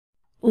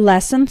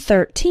Lesson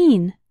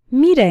 13,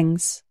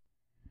 Meetings.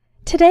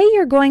 Today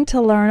you're going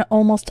to learn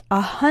almost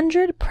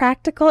 100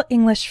 practical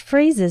English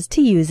phrases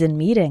to use in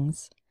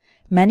meetings.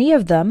 Many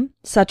of them,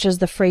 such as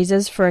the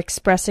phrases for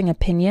expressing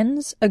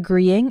opinions,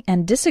 agreeing,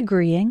 and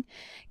disagreeing,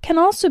 can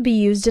also be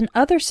used in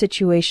other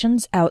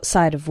situations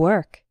outside of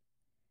work.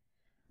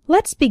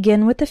 Let's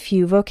begin with a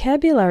few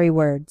vocabulary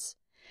words.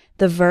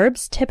 The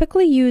verbs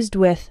typically used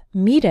with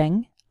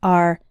meeting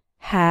are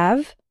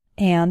have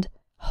and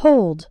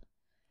hold.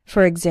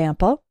 For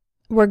example,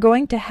 we're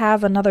going to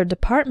have another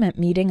department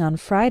meeting on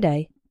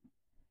Friday.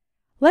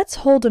 Let's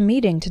hold a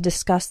meeting to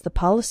discuss the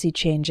policy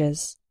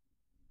changes.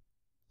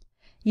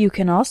 You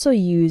can also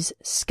use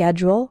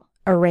schedule,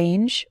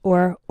 arrange,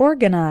 or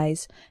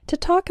organize to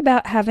talk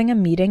about having a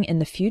meeting in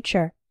the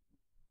future.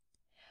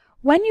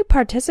 When you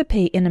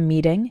participate in a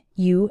meeting,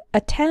 you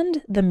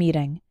attend the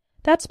meeting.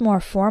 That's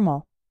more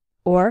formal.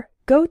 Or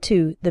go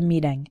to the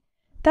meeting.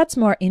 That's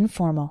more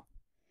informal.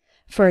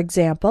 For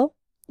example,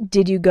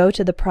 did you go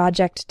to the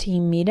project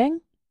team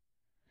meeting?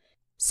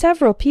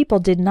 Several people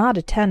did not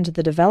attend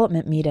the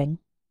development meeting.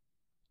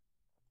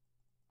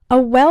 A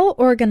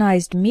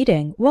well-organized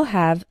meeting will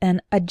have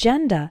an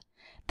agenda.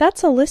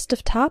 That's a list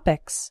of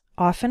topics,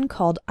 often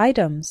called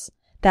items,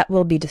 that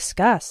will be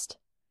discussed.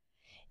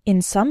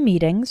 In some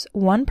meetings,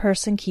 one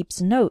person keeps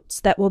notes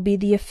that will be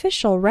the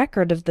official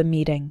record of the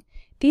meeting.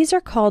 These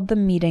are called the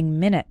meeting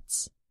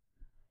minutes.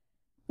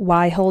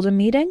 Why hold a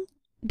meeting?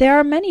 There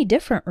are many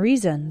different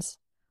reasons.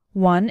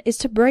 One is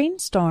to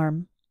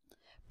brainstorm.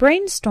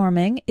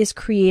 Brainstorming is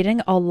creating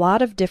a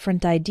lot of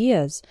different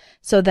ideas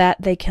so that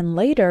they can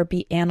later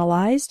be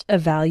analyzed,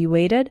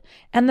 evaluated,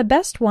 and the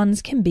best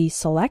ones can be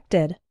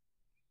selected.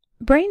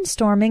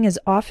 Brainstorming is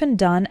often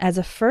done as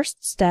a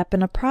first step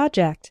in a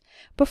project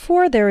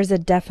before there is a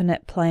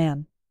definite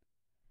plan.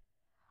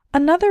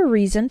 Another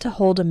reason to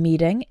hold a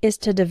meeting is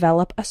to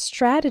develop a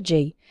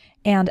strategy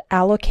and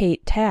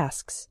allocate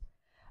tasks.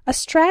 A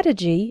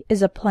strategy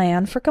is a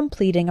plan for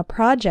completing a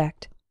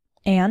project,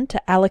 and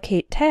to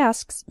allocate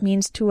tasks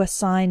means to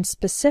assign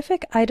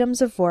specific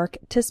items of work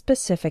to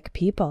specific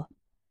people.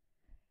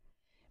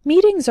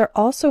 Meetings are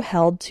also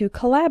held to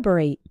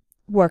collaborate,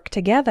 work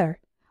together,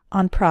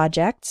 on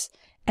projects,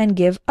 and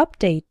give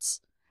updates,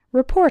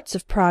 reports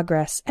of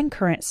progress and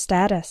current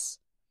status.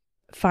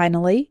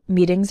 Finally,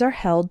 meetings are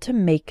held to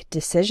make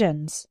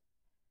decisions.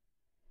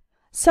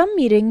 Some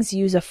meetings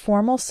use a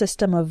formal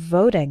system of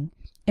voting,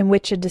 in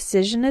which a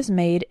decision is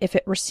made if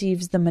it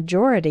receives the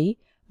majority,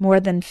 more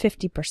than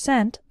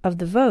 50%, of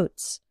the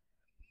votes.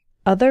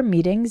 Other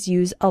meetings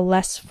use a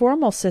less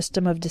formal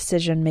system of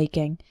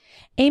decision-making,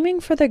 aiming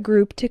for the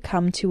group to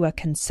come to a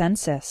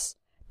consensus.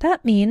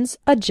 That means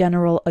a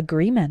general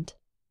agreement.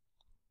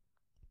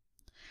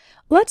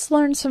 Let's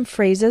learn some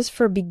phrases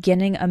for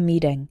beginning a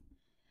meeting.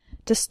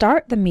 To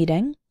start the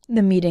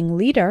meeting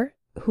leader,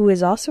 who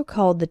is also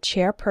called the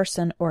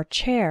chairperson or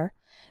chair,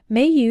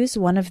 may use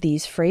one of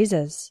these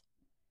phrases.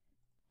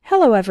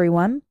 Hello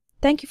everyone,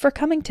 thank you for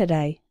coming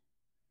today.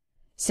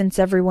 Since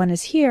everyone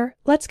is here,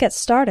 let's get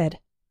started.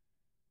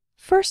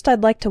 First,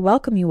 I'd like to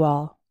welcome you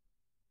all.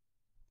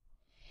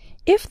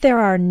 If there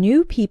are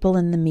new people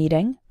in the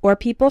meeting, or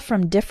people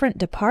from different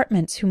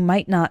departments who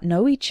might not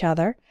know each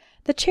other,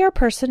 the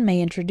chairperson may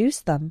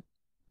introduce them,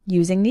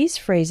 using these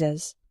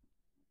phrases.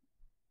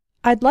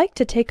 I'd like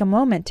to take a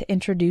moment to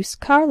introduce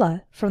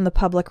Carla from the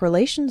Public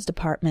Relations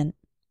Department.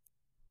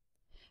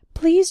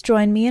 Please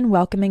join me in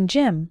welcoming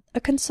Jim, a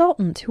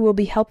consultant who will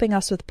be helping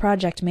us with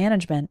project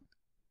management.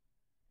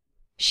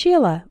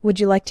 Sheila, would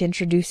you like to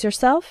introduce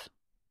yourself?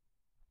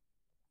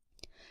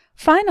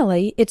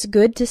 Finally, it's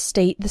good to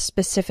state the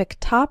specific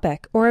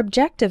topic or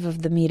objective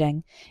of the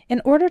meeting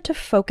in order to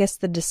focus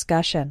the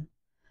discussion.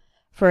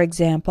 For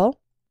example,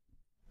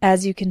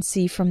 as you can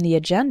see from the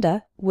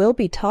agenda, we'll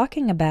be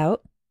talking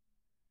about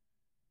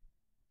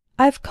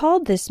I've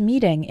called this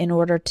meeting in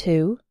order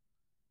to.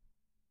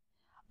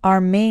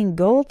 Our main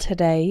goal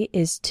today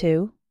is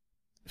to.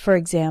 For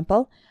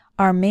example,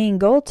 our main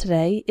goal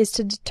today is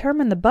to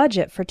determine the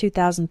budget for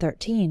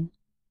 2013.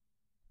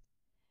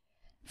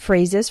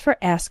 Phrases for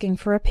asking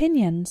for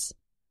opinions.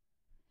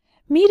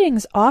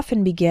 Meetings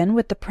often begin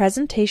with the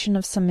presentation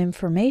of some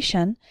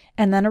information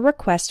and then a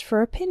request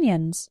for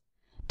opinions.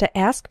 To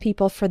ask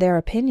people for their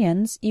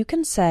opinions, you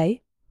can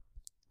say,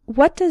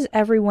 "What does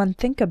everyone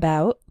think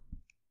about?"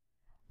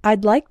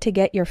 "I'd like to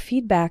get your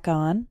feedback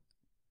on."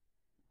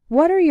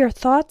 "What are your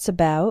thoughts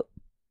about?"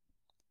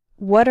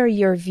 "What are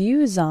your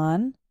views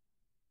on?"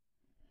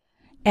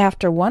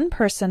 After one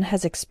person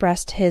has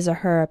expressed his or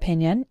her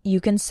opinion, you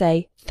can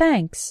say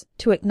 "thanks"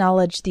 to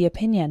acknowledge the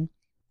opinion.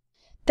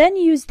 Then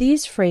use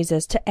these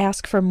phrases to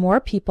ask for more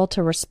people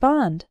to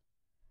respond.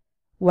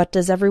 What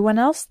does everyone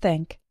else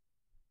think?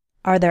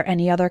 Are there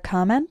any other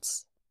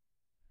comments?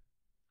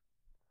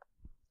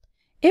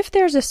 If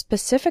there's a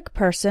specific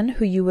person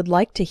who you would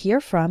like to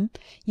hear from,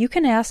 you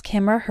can ask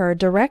him or her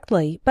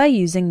directly by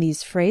using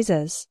these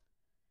phrases.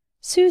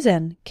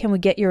 Susan, can we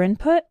get your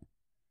input?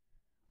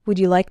 Would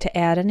you like to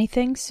add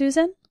anything,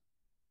 Susan?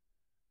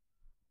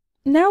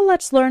 Now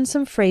let's learn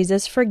some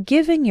phrases for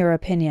giving your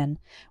opinion,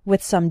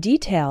 with some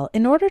detail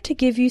in order to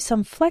give you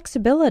some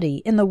flexibility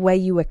in the way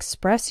you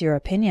express your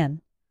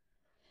opinion.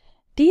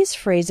 These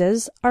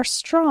phrases are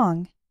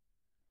strong.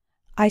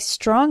 I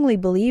strongly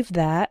believe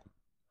that.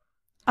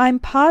 I'm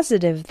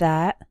positive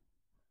that.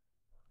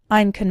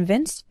 I'm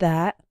convinced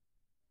that.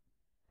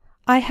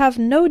 I have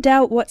no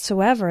doubt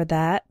whatsoever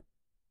that.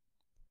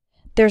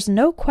 There's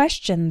no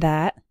question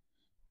that.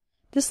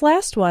 This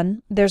last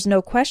one, there's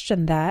no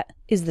question that,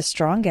 is the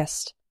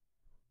strongest.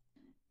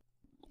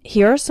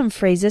 Here are some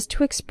phrases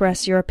to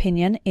express your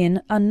opinion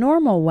in a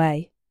normal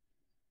way.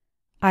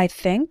 I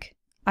think,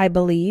 I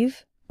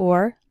believe,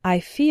 or I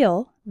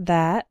feel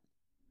that.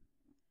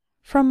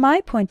 From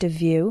my point of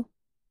view.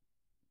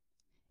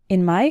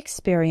 In my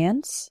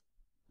experience,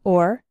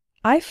 or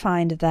I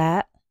find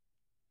that.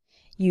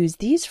 Use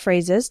these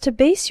phrases to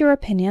base your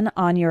opinion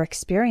on your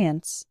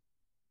experience.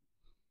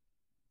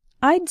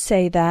 I'd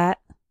say that.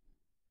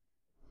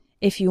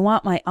 If you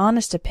want my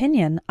honest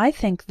opinion, I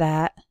think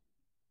that.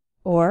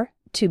 Or,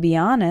 to be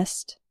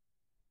honest.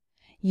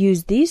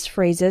 Use these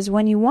phrases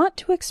when you want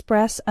to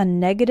express a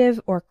negative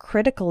or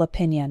critical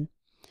opinion.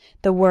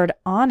 The word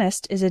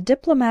honest is a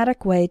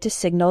diplomatic way to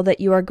signal that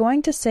you are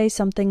going to say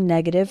something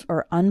negative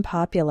or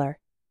unpopular.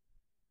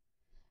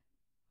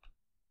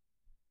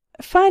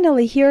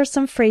 Finally, here are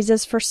some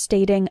phrases for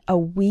stating a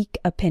weak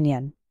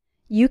opinion.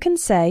 You can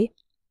say,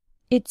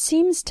 it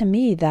seems to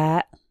me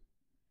that.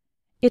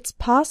 It's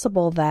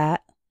possible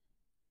that.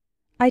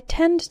 I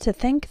tend to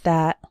think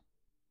that.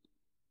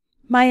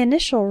 My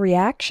initial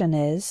reaction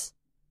is.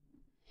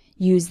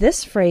 Use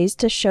this phrase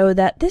to show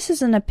that this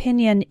is an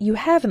opinion you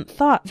haven't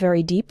thought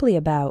very deeply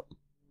about.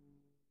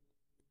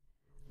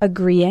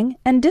 Agreeing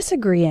and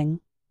disagreeing.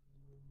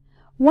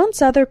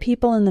 Once other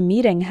people in the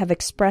meeting have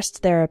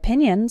expressed their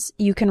opinions,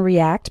 you can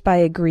react by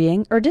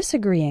agreeing or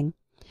disagreeing.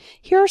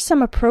 Here are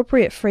some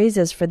appropriate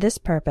phrases for this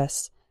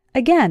purpose,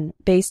 again,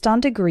 based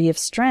on degree of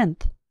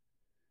strength.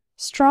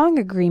 Strong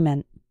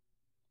agreement.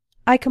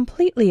 I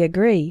completely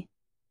agree.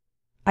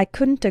 I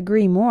couldn't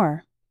agree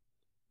more.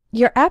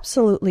 You're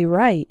absolutely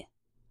right.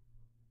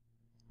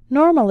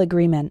 Normal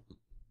agreement.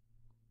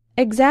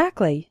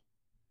 Exactly.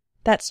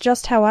 That's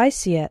just how I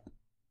see it.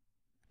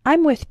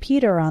 I'm with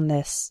Peter on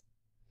this.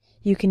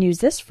 You can use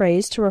this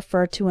phrase to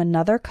refer to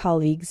another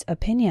colleague's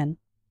opinion.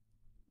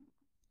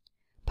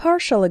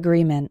 Partial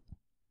agreement.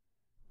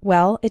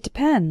 Well, it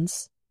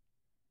depends.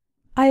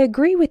 I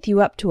agree with you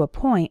up to a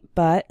point,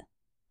 but.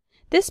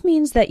 This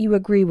means that you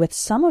agree with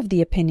some of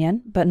the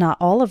opinion, but not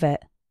all of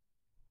it.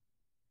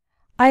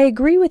 I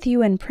agree with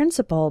you in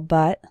principle,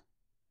 but.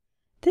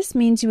 This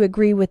means you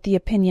agree with the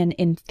opinion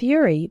in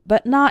theory,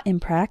 but not in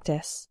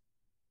practice.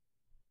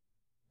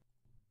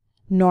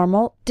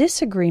 Normal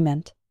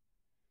disagreement.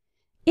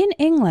 In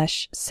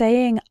English,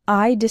 saying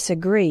I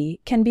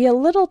disagree can be a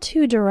little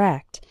too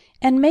direct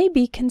and may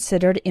be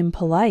considered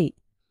impolite.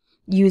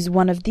 Use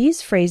one of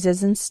these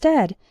phrases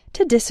instead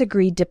to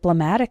disagree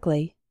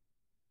diplomatically.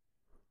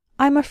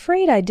 I'm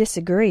afraid I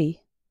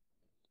disagree.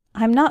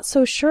 I'm not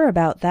so sure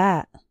about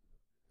that.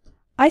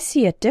 I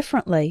see it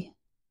differently.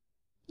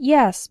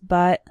 Yes,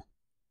 but.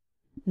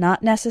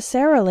 Not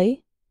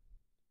necessarily.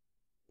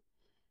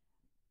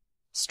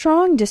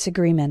 Strong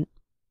disagreement.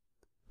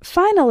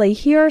 Finally,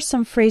 here are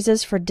some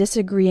phrases for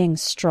disagreeing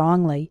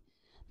strongly.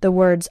 The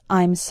words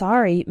I'm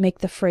sorry make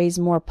the phrase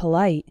more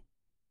polite.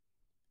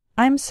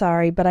 I'm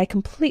sorry, but I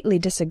completely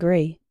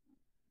disagree.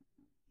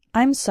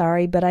 I'm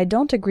sorry, but I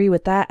don't agree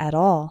with that at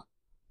all.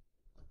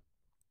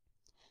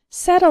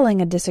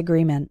 Settling a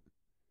disagreement.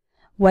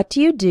 What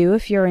do you do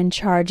if you're in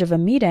charge of a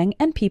meeting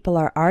and people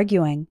are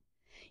arguing?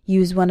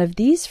 Use one of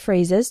these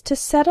phrases to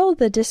settle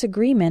the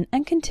disagreement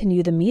and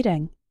continue the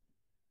meeting.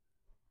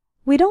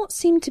 We don't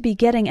seem to be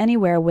getting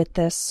anywhere with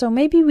this, so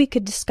maybe we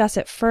could discuss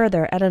it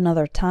further at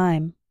another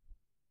time.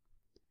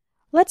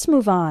 Let's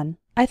move on.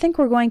 I think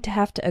we're going to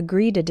have to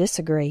agree to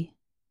disagree.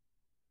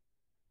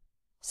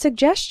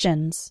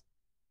 Suggestions.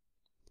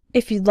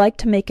 If you'd like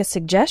to make a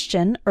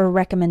suggestion or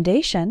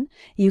recommendation,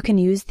 you can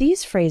use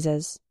these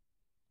phrases.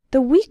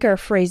 The weaker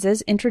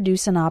phrases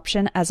introduce an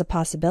option as a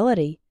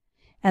possibility,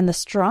 and the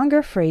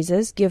stronger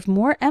phrases give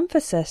more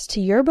emphasis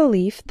to your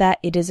belief that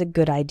it is a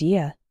good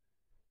idea.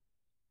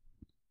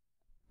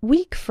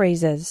 Weak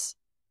phrases.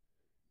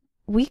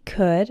 We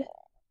could.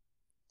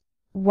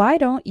 Why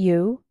don't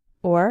you?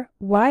 Or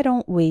why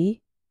don't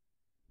we?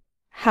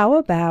 How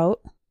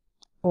about?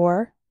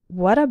 Or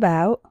what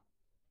about?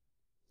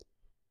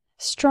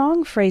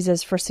 Strong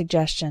phrases for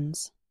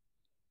suggestions.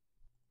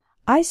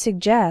 I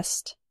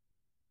suggest.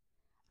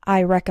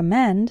 I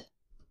recommend.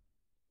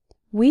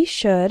 We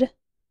should.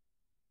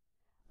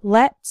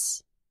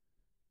 Let's.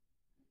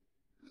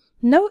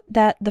 Note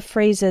that the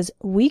phrases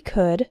we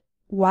could,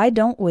 why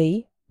don't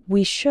we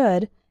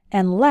should,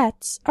 and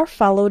let's are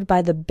followed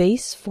by the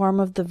base form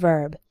of the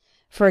verb.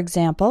 For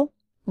example,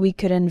 we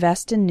could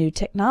invest in new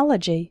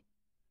technology.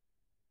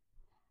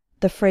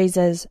 The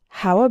phrases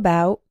how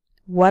about,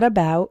 what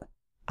about,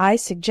 I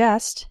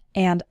suggest,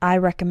 and I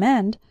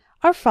recommend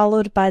are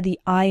followed by the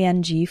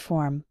ing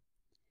form.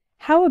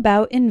 How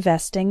about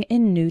investing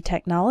in new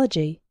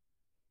technology?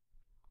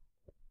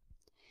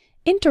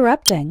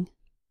 Interrupting.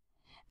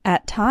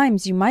 At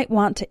times you might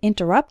want to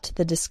interrupt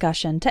the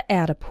discussion to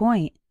add a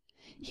point.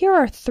 Here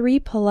are 3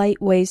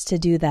 polite ways to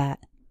do that.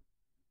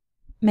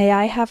 May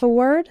I have a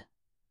word?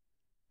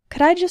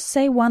 Could I just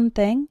say one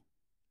thing?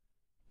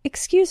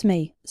 Excuse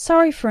me,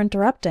 sorry for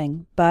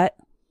interrupting, but...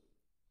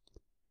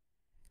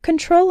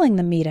 Controlling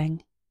the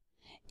meeting.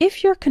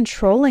 If you're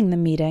controlling the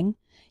meeting,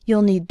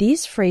 you'll need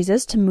these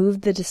phrases to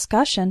move the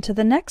discussion to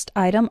the next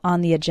item on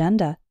the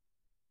agenda.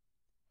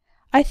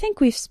 I think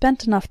we've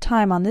spent enough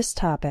time on this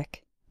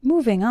topic.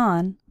 Moving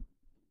on.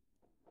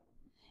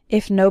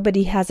 If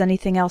nobody has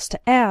anything else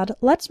to add,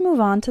 let's move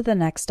on to the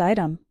next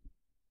item.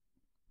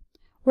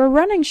 We're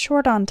running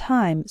short on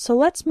time, so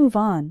let's move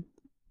on.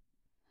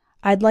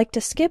 I'd like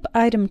to skip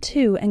item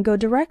 2 and go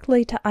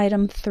directly to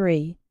item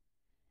 3.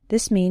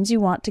 This means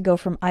you want to go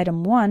from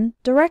item 1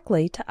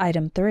 directly to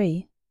item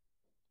 3.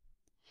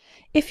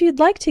 If you'd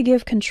like to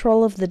give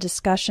control of the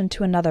discussion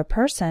to another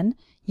person,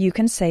 you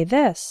can say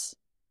this.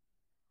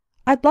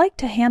 I'd like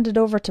to hand it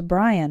over to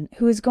Brian,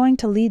 who is going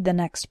to lead the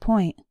next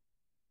point.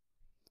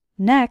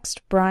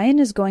 Next, Brian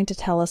is going to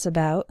tell us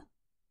about...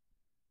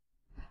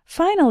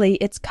 Finally,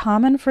 it's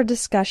common for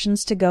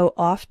discussions to go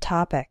off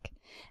topic.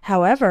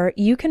 However,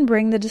 you can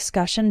bring the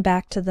discussion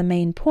back to the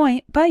main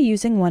point by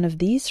using one of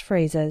these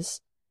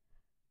phrases.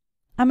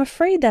 I'm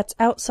afraid that's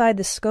outside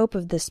the scope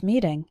of this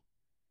meeting.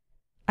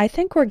 I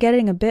think we're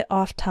getting a bit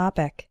off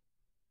topic.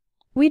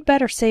 We'd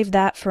better save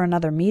that for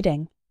another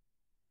meeting.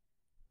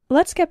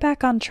 Let's get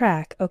back on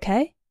track,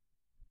 okay?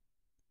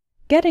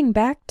 Getting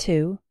back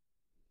to...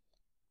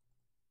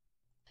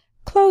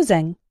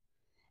 Closing.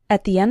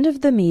 At the end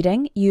of the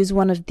meeting, use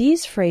one of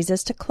these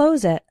phrases to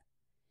close it.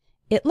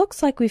 It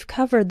looks like we've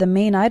covered the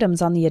main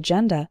items on the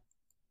agenda.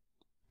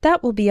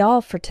 That will be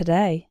all for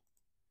today.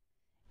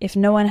 If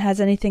no one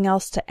has anything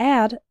else to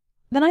add,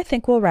 then I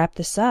think we'll wrap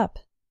this up.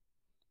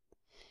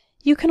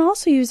 You can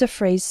also use a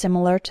phrase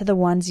similar to the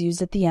ones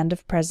used at the end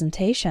of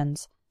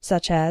presentations,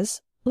 such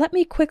as, let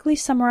me quickly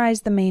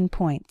summarize the main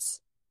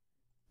points.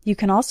 You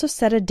can also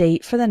set a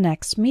date for the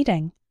next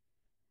meeting.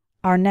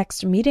 Our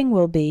next meeting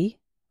will be,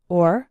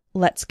 or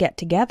let's get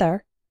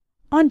together,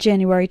 on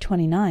January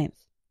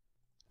 29th,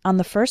 on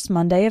the first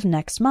Monday of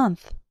next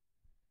month,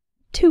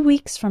 2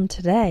 weeks from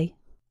today.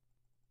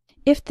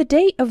 If the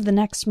date of the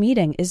next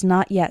meeting is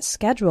not yet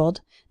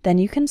scheduled, then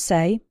you can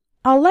say,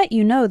 I'll let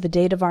you know the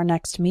date of our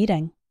next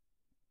meeting.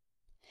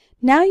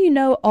 Now you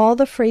know all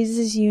the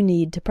phrases you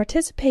need to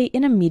participate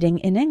in a meeting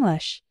in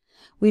English.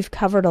 We've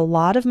covered a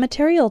lot of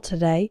material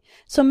today,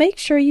 so make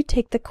sure you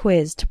take the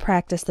quiz to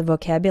practice the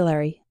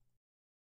vocabulary.